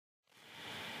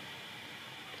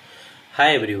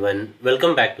Hi everyone,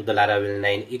 welcome back to the Laravel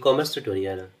 9 e-commerce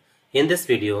tutorial. In this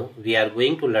video, we are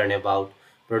going to learn about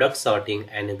product sorting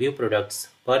and view products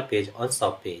per page on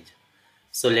shop page.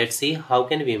 So let's see how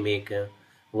can we make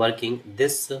working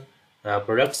this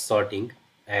product sorting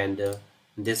and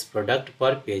this product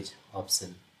per page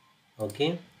option.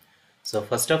 Okay, so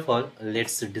first of all,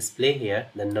 let's display here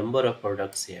the number of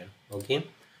products here. Okay,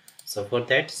 so for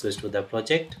that, switch to the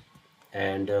project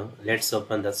and let's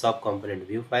open the shop component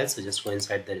view file. So just go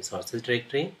inside the resources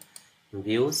directory,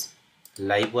 views,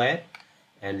 livewire,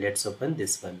 and let's open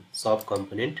this one, shop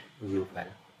component view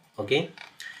file. Okay,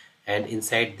 and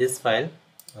inside this file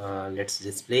let's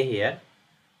display here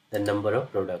the number of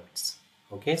products.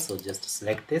 Okay, so just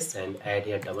select this and add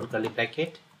here double curly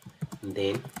bracket,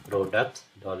 then products,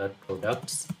 dollar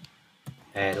products,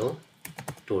 arrow,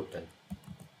 total.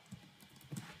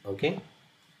 Okay,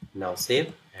 now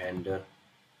save and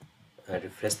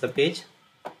refresh the page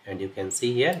and you can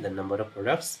see here the number of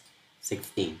products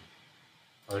 16.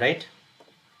 All right,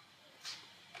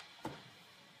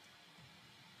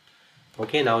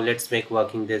 okay, now let's make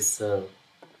working this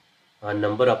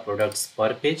number of products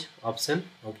per page option.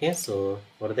 Okay, so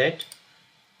for that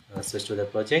switch to the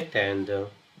project and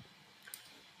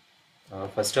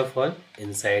first of all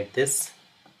inside this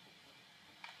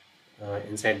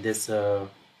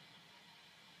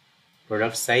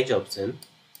product size option,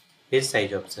 page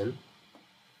size option,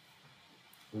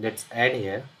 let's add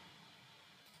here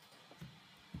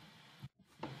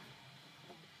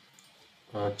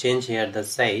change here the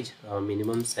size,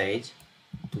 minimum size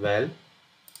 12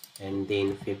 and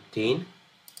then 15,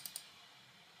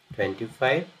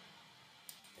 25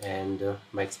 and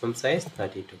maximum size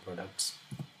 32 products.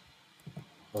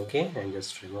 Okay, and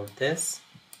just remove this.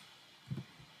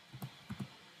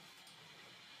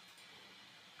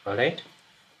 Alright,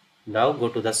 now go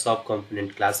to the shop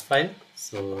component class file.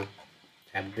 So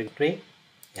tab directory,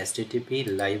 http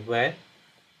livewire,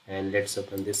 and let's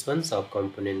open this one, shop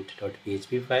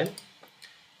component.php file,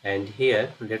 and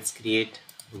here let's create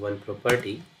one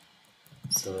property.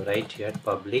 So right here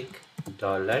public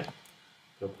dollar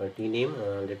property name,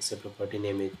 let's say property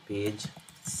name is page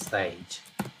size.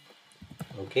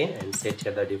 Okay, and set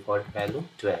here the default value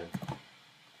 12.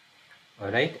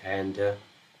 Alright, and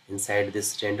inside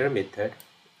this render method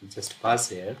just pass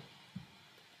here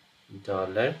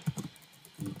dollar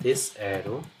this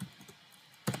arrow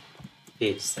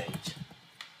page size.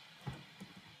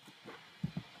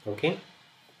 Okay,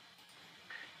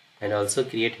 and also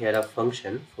create here a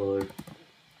function for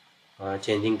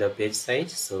changing the page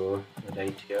size. So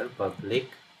right here public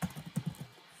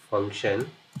function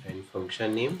and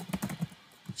function name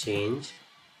change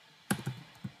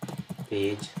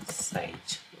page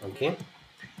size. Okay,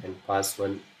 and pass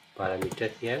one parameter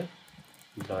here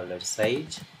dollar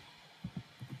size,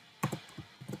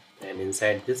 and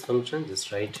inside this function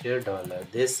just write here dollar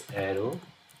this arrow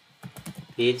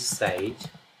page size.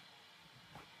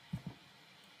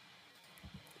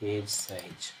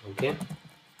 Okay,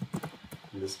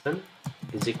 this one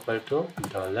is equal to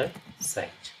dollar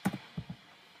size.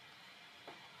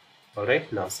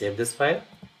 Alright, now save this file.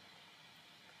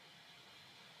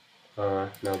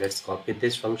 Now let's copy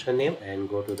this function name and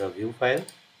go to the view file,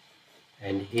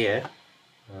 and here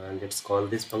let's call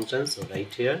this function. So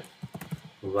right here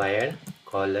wire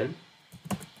colon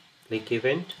click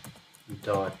event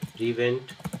dot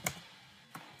prevent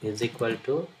is equal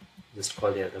to, just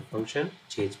call here the function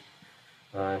change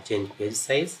page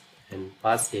size and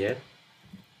pass here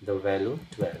the value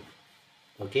 12.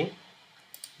 Okay,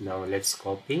 now let's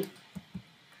copy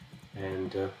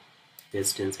and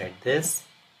paste inside this,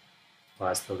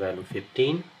 pass the value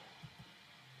 15,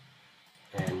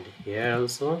 and here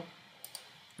also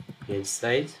page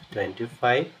size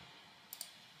 25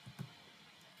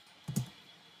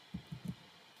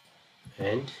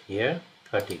 and here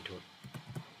 32.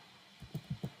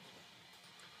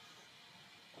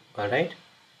 Alright,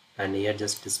 and here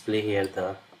just display here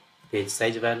the page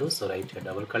size value. So write here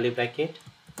double curly bracket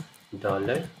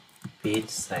dollar page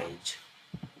size.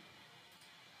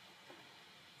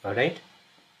 Alright,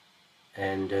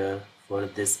 and for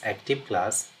this active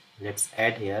class let's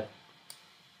add here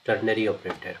ternary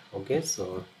operator. Okay,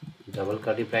 so double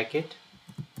curly bracket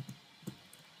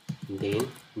then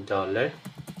dollar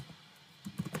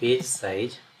page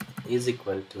size is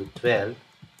equal to 12,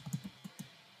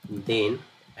 then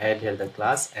add here the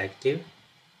class active,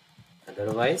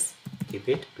 otherwise keep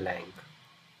it blank.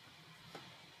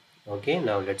 Okay,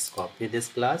 now let's copy this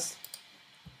class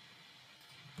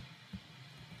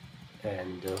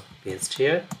and paste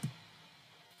here.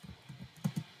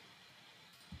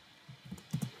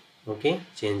 Okay,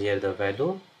 change here the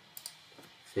value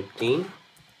 15,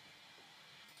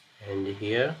 and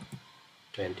here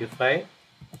 25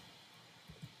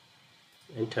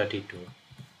 and 32.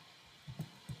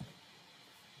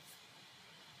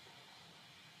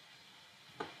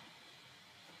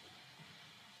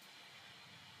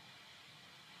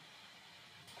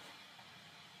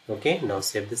 Okay, now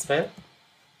save this file.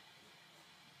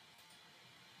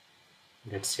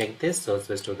 Let's check this. So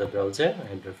switch to the browser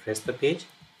and refresh the page.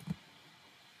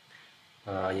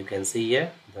 You can see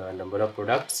here the number of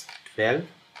products 12,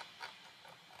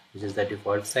 which is the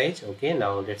default size. Okay,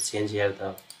 now let's change here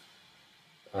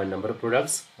the number of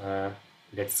products.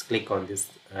 Let's click on this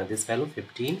value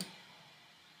 15,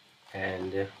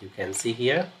 and you can see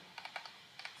here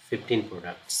 15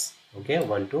 products. Okay,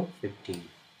 1 to 15.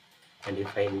 And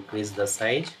if I increase the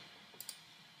size,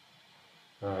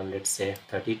 let's say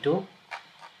 32,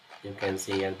 you can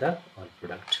see here the all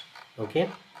product. Okay,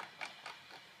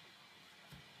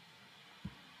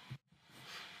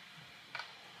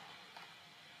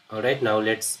 all right, now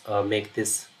let's make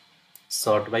this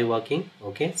sort by working.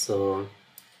 Okay, so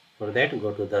for that,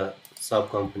 go to the sub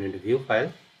component view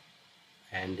file,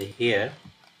 and here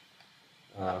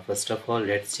first of all,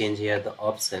 let's change here the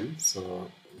option.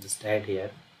 So just add here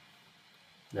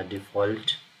the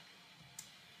default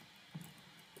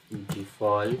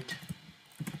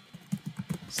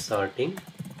sorting.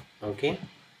 Okay,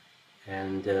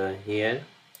 and here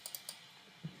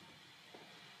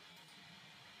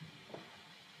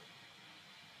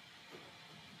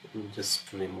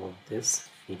just remove this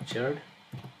featured,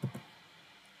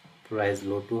 price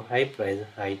low to high, price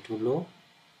high to low,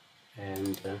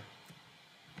 and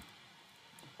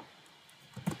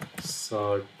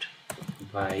sort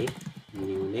by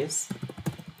newness.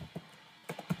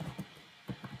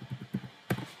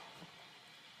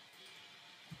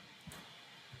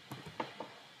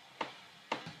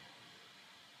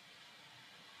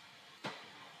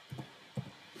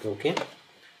 Okay,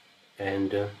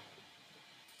 and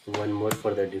one more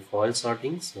for the default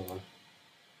sorting. So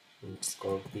let's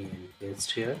copy and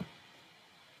paste here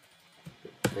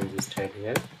and just add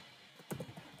here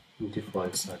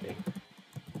default sorting.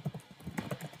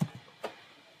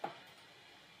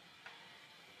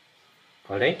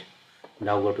 Alright,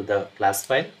 now go to the class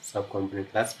file,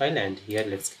 subcomponent class file, and here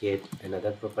let's create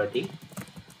another property,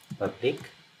 public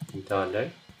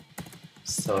dollar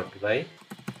sort by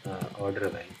order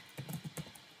by.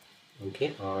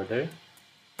 Okay, order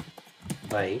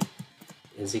by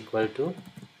is equal to,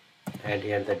 add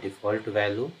here the default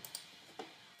value,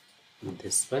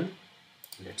 this one,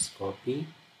 let's copy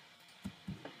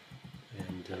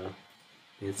and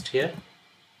paste here.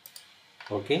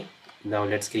 Okay, now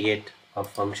let's create a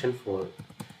function for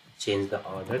change the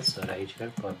order. So write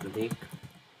here public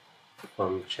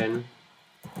function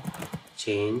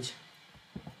change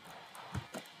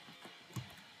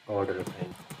order by.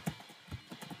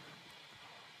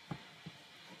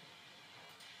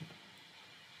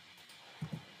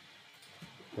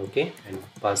 Okay, and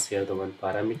pass here the one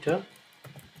parameter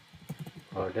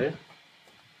order,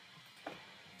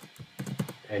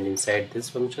 and inside this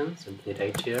function simply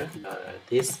write here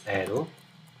this arrow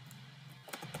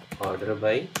order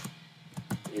by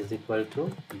is equal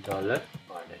to dollar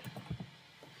order.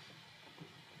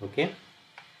 Okay,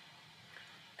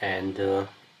 and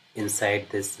inside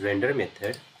this render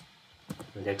method,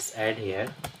 let's add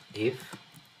here if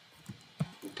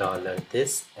dollar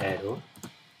this arrow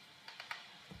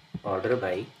order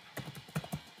by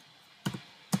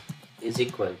is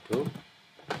equal to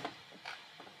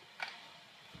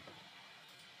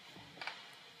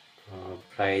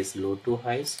price low to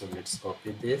high. So let's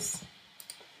copy this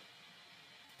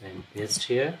and paste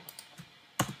here.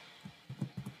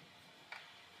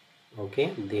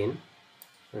 Okay, then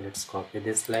let's copy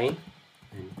this line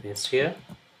and paste here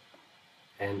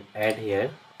and add here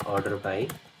order by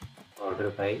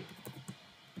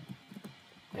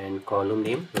and column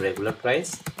name regular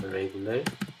price, regular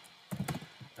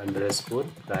underscore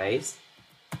price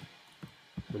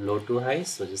low to high.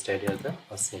 So just add here the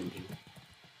ascending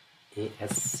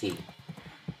ASC.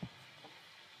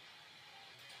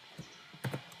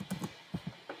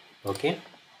 Okay,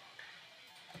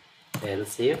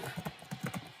 else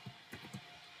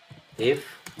if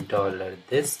dollar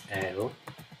this arrow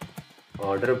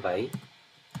order by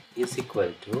is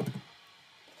equal to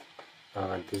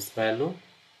this value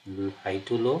high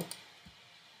to low,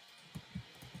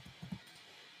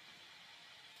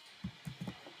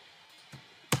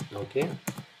 okay,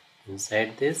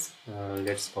 inside this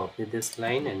let's copy this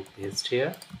line and paste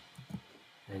here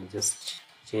and just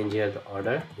change here the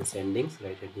order descending, so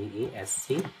write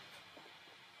DESC.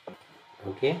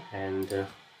 Okay, and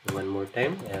One more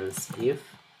time, else if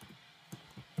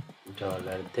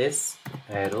 $this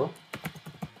arrow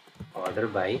order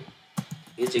by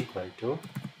is equal to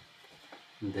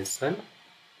this one,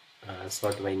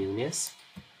 sort by newness.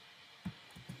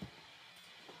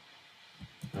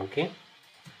 Okay,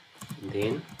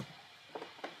 then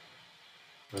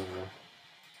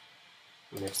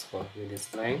let's copy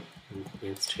this line and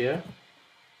paste here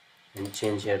and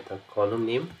change here the column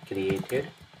name created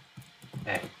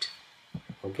at,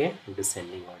 okay,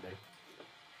 descending order.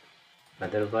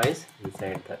 Otherwise,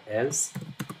 inside the else,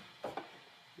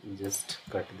 just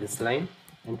cut this line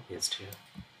and paste here.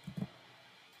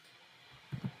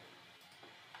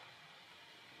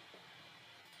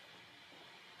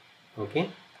 Okay,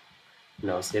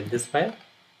 now save this file.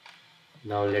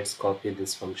 Now let's copy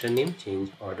this function name,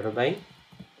 change order by,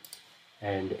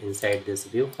 and inside this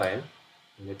view file,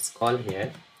 let's call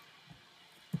here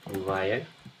wire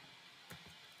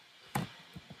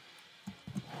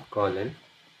colon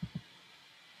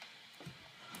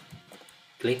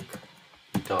click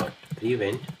dot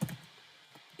prevent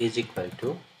is equal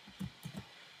to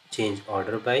change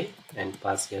order by and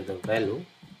pass here the value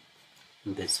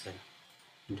this one,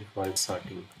 default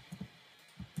sorting.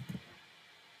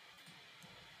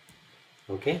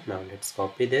 Okay, now let's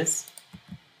copy this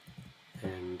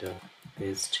and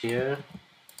paste here.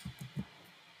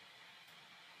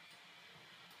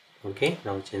 Okay,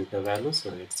 now change the value, so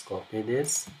let's copy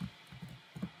this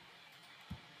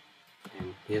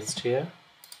and paste here.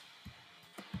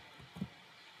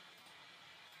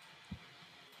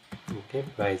 Okay,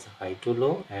 price high to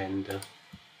low and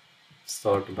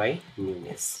sort by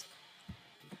newness.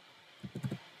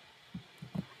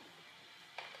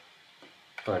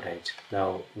 Alright,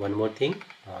 now one more thing,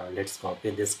 let's copy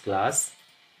this class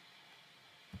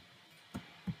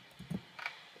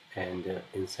and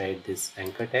inside this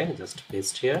anchor tag just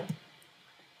paste here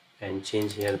and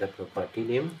change here the property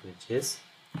name, which is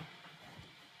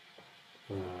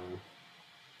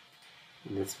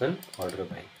this one, order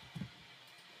by.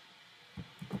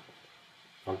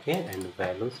 Okay, and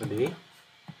value should be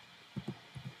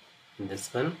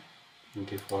this one,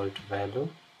 default value.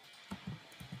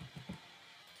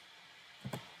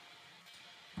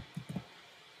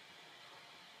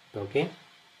 Okay,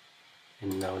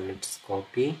 and now let's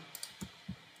copy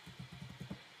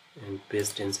and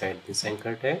paste inside this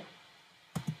anchor tag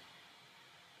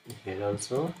here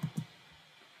also.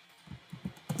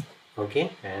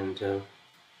 Okay, and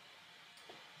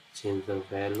change the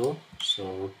value,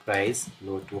 so price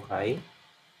low to high,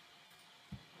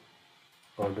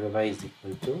 order by is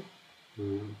equal to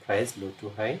price low to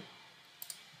high,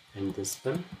 and this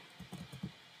one,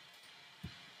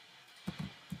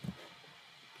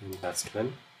 and last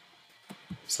one,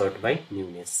 sort by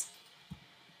newness.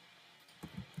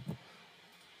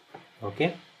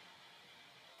 Okay,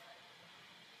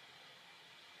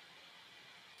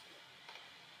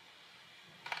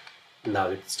 now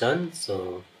it's done,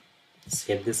 so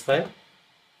save this file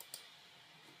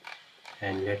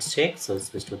and let's check. So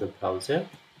switch to the browser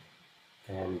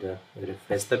and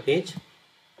refresh the page.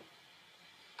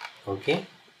 Okay,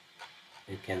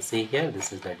 you can see here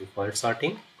this is the default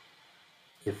sorting.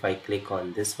 If I click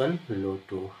on this one, low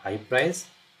to high price,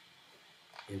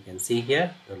 you can see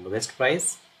here the lowest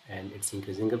price and it's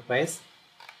increasing the price.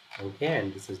 Okay,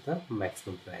 and this is the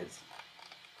maximum price.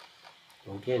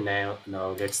 Okay, now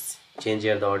let's change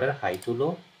here the order high to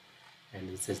low, and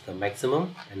this is the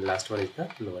maximum and last one is the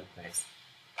lower price.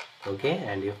 Okay,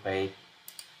 and if I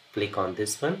click on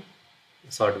this one,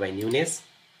 sort by newness,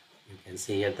 you can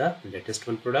see here the latest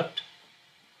one product.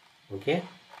 Okay,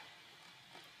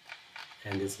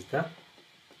 and this is the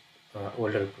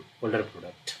older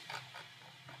product.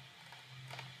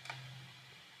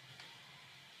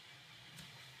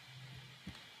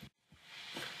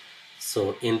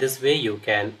 So in this way you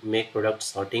can make product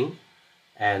sorting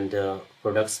and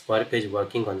products per page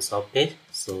working on shop page.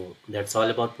 So that's all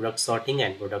about product sorting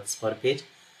and products per page.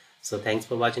 So thanks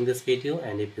for watching this video,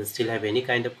 and if you still have any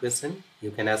kind of question,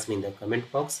 you can ask me in the comment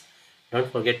box.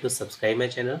 Don't forget to subscribe my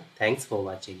channel. Thanks for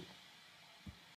watching.